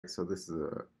So this is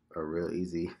a real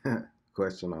easy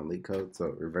question on Leetcode.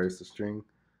 So reverse the string,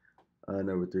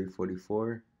 number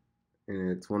 344,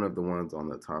 and it's one of the ones on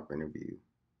the top interview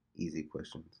easy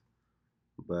questions.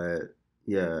 But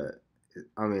yeah,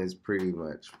 I mean it's pretty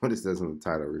much what it says in the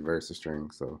title, reverse the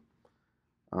string. So,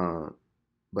 um,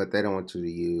 but they don't want you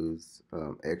to use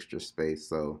extra space.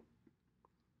 So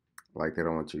like they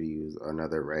don't want you to use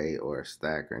another array or a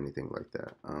stack or anything like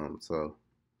that.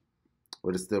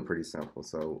 But it's still pretty simple.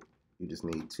 So you just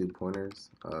need two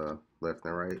pointers, left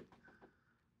and right,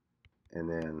 and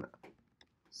then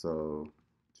so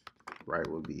right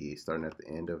will be starting at the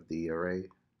end of the array.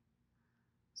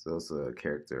 So it's a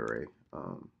character array.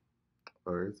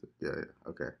 Or is it? Yeah, yeah.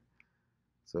 Okay.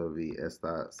 So it'll be s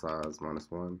dot size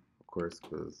minus one, of course,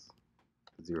 because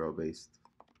zero based.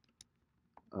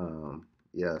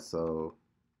 Yeah. So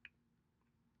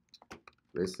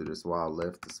basically, just while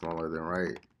left is smaller than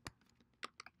right,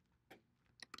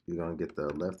 you're gonna get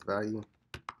the left value,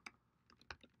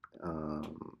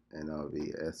 and that'll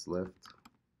be s left,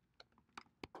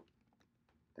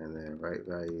 and then right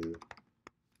value.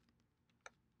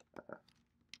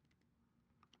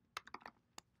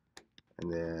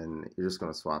 And then you're just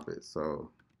going to swap it. So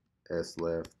s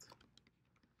left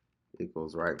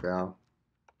equals right val.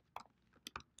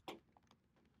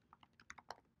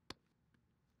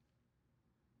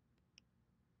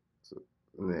 So,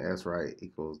 and then s right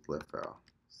equals left val.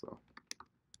 So,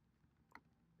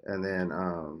 and then,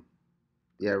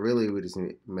 yeah, really we just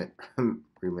need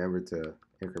remember to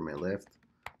increment left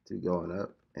to going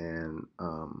up and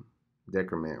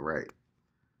decrement right.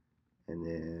 And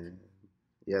then,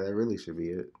 yeah, that really should be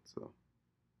it. So,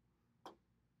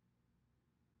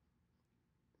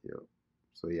 yep.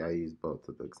 So, yeah, I use both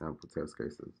of the example test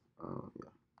cases. Yeah.